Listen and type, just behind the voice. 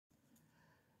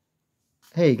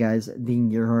Hey guys, Dean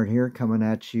Gerhardt here, coming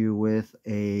at you with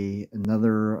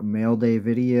another mail day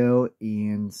video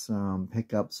and some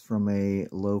pickups from a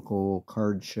local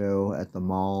card show at the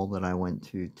mall that I went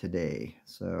to today.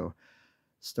 So,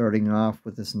 starting off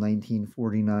with this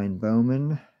 1949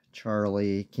 Bowman,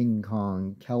 Charlie King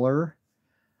Kong Keller.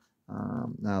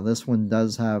 Now this one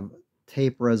does have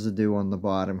tape residue on the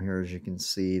bottom here, as you can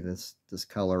see, this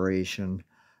discoloration,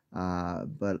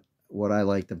 but what I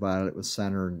liked about it, it was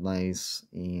centered nice,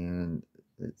 and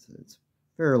it's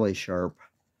fairly sharp.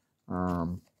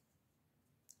 And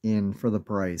for the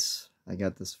price, I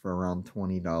got this for around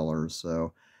 $20,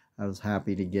 so I was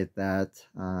happy to get that.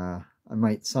 I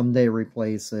might someday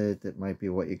replace it. It might be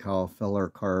what you call a filler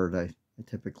card. I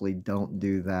typically don't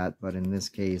do that, but in this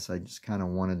case, I just kind of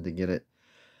wanted to get it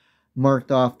marked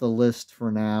off the list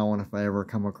for now, and if I ever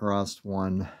come across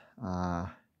one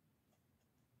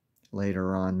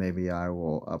later on, maybe I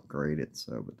will upgrade it.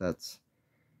 So, but that's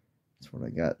what I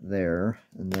got there.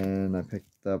 And then I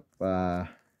picked up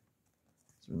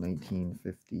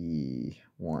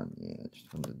 1951. Yeah,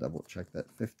 just wanted to double check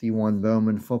that. 51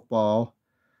 Bowman football,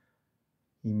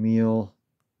 Emil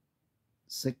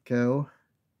Sitko.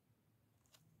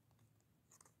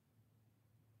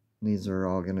 These are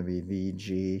all going to be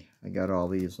VG. I got all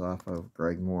these off of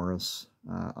Greg Morris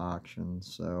auction.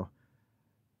 So,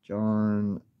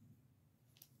 John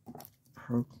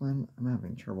Proclin. I'm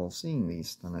having trouble seeing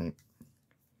these tonight.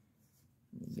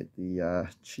 Let me get the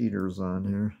cheaters on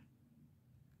here.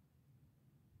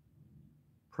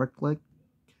 Pricklick.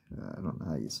 I don't know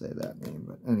how you say that name,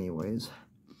 but anyways.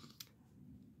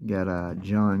 Got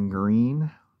John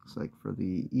Green. Looks like for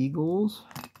the Eagles.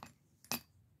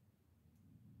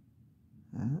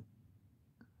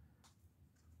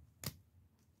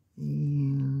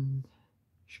 And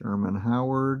Sherman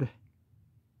Howard.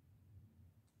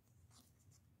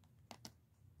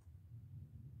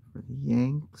 For the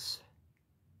Yanks.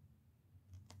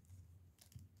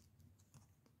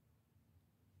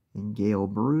 And Gail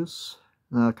Bruce.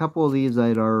 Now, a couple of these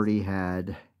I'd already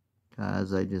had,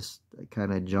 because I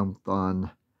kind of jumped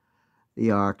on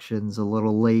the auctions a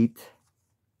little late,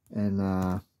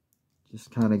 and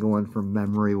just kind of going from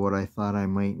memory what I thought I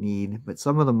might need. But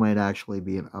some of them might actually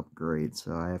be an upgrade,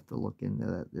 so I have to look into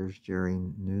that. There's Jerry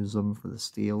Newsom for the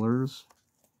Steelers.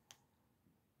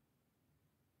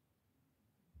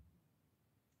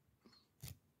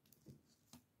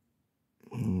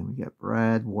 And we got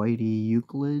Brad Whitey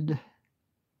Euclid.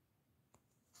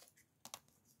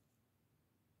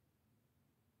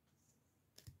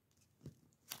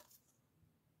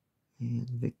 And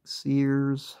Vic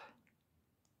Sears.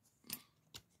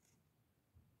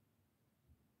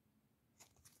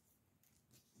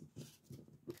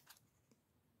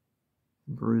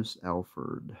 Bruce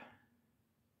Alford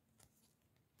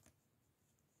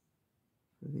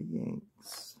for the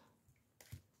Yanks.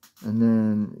 And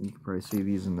then you can probably see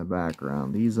these in the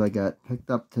background. These I got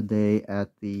picked up today at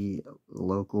the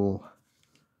local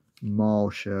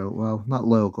mall show. Well, not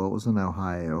local, it was in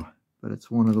Ohio, but it's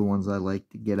one of the ones I like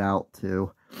to get out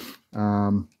to.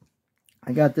 I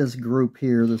got this group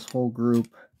here, this whole group,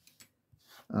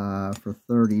 for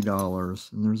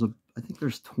 $30. And I think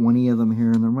there's 20 of them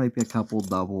here, and there might be a couple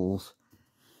doubles,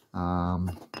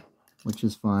 which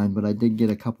is fine. But I did get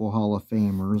a couple Hall of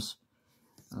Famers.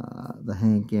 The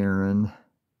Hank Aaron,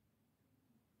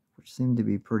 which seemed to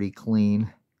be pretty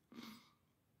clean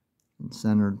and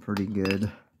centered pretty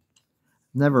good.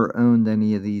 Never owned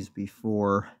any of these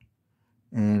before,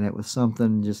 and it was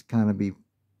something just kind of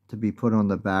to be put on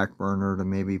the back burner to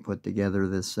maybe put together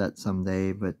this set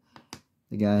someday. But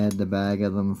the guy had the bag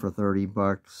of them for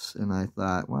 $30, and I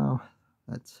thought, well,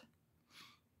 that's,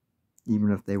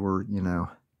 even if they were, you know,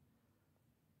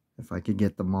 if I could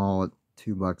get them all at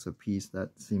 $2 a piece, that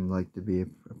seemed like to be a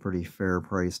pretty fair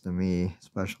price to me,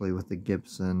 especially with the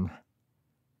Gibson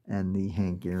and the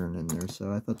Hank Aaron in there.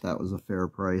 So I thought that was a fair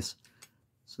price.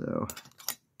 So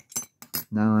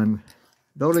now I'm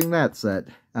building that set.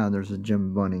 Oh, there's a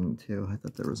Jim Bunning too. I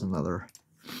thought there was another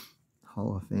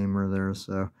Hall of Famer there.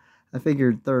 So I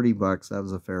figured $30, that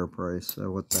was a fair price. So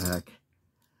what the heck.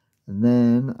 And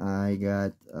then I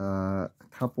got a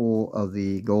couple of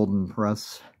the Golden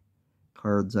Press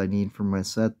cards I need for my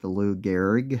set, the Lou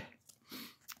Gehrig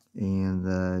and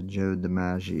the Joe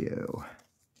DiMaggio.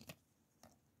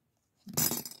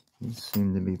 These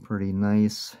seem to be pretty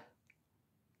nice.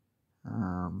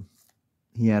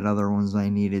 He had other ones I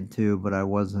needed too, but I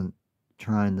wasn't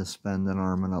trying to spend an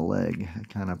arm and a leg. I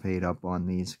kind of paid up on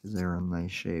these because they're in nice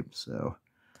shape. So,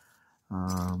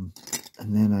 and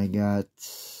then I got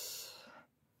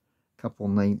couple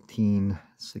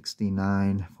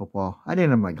 1969 football. I didn't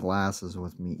have my glasses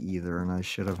with me either, and I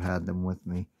should have had them with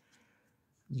me.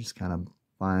 Just kind of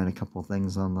buying a couple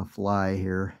things on the fly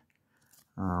here.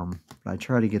 But I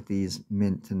try to get these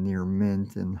mint to near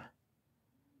mint, and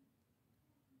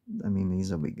I mean, these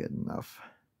will be good enough.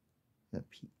 That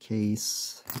Pete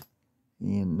Case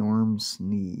and Norm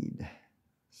Snead.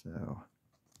 So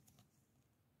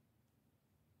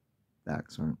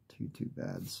backs aren't too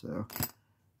bad. So,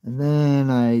 and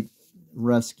then I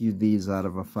rescued these out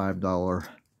of a $5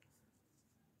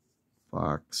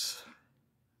 box.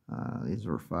 These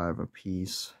were $5 a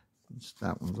piece.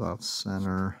 That one's off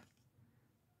center.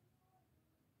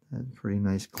 Had pretty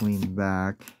nice clean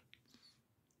back.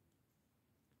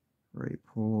 Great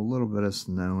pull. A little bit of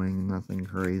snowing, nothing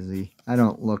crazy. I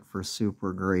don't look for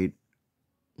super great,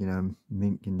 you know,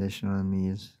 mint condition on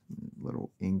these. Little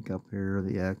ink up here,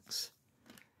 the X.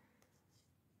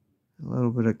 A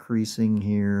little bit of creasing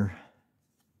here.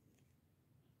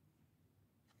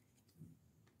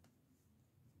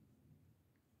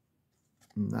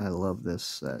 I love this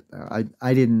set.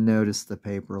 I didn't notice the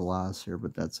paper loss here,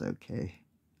 but that's okay.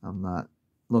 I'm not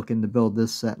looking to build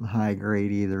this set in high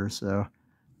grade either, so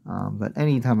but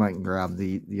anytime I can grab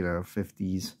the, you know,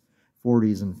 50s,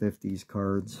 40s and 50s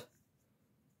cards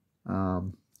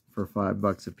for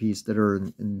 $5 a piece that are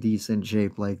in decent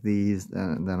shape like these,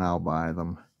 then I'll buy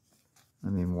them. I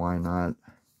mean, why not?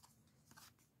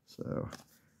 So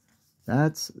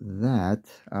that's that.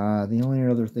 The only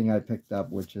other thing I picked up,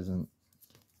 which isn't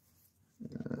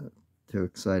too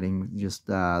exciting, just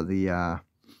the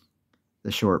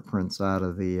short prints out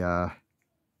of the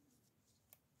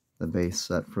base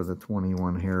set for the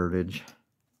 21 Heritage.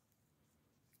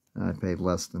 I paid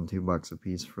less than $2 a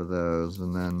piece for those,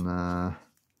 and then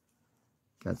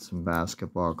got some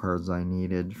basketball cards I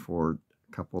needed for a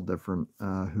couple different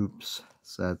hoops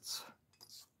sets.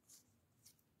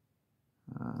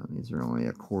 These are only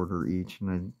 $1/4 each,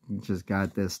 and I just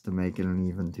got this to make it an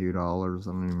even $2.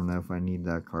 I don't even know if I need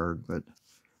that card, but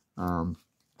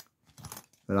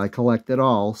I collect it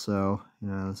all, so you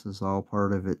know, this is all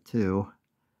part of it too.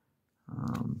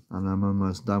 And I'm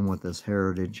almost done with this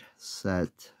Heritage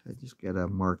set. I just gotta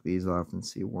mark these off and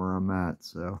see where I'm at.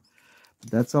 So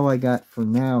that's all I got for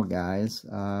now, guys.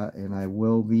 And I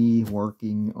will be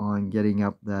working on getting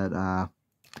up that a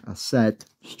set.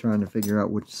 Just trying to figure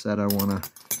out which set I want to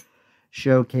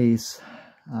showcase.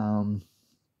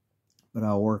 But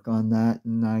I'll work on that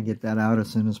and get that out as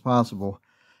soon as possible.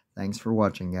 Thanks for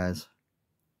watching, guys.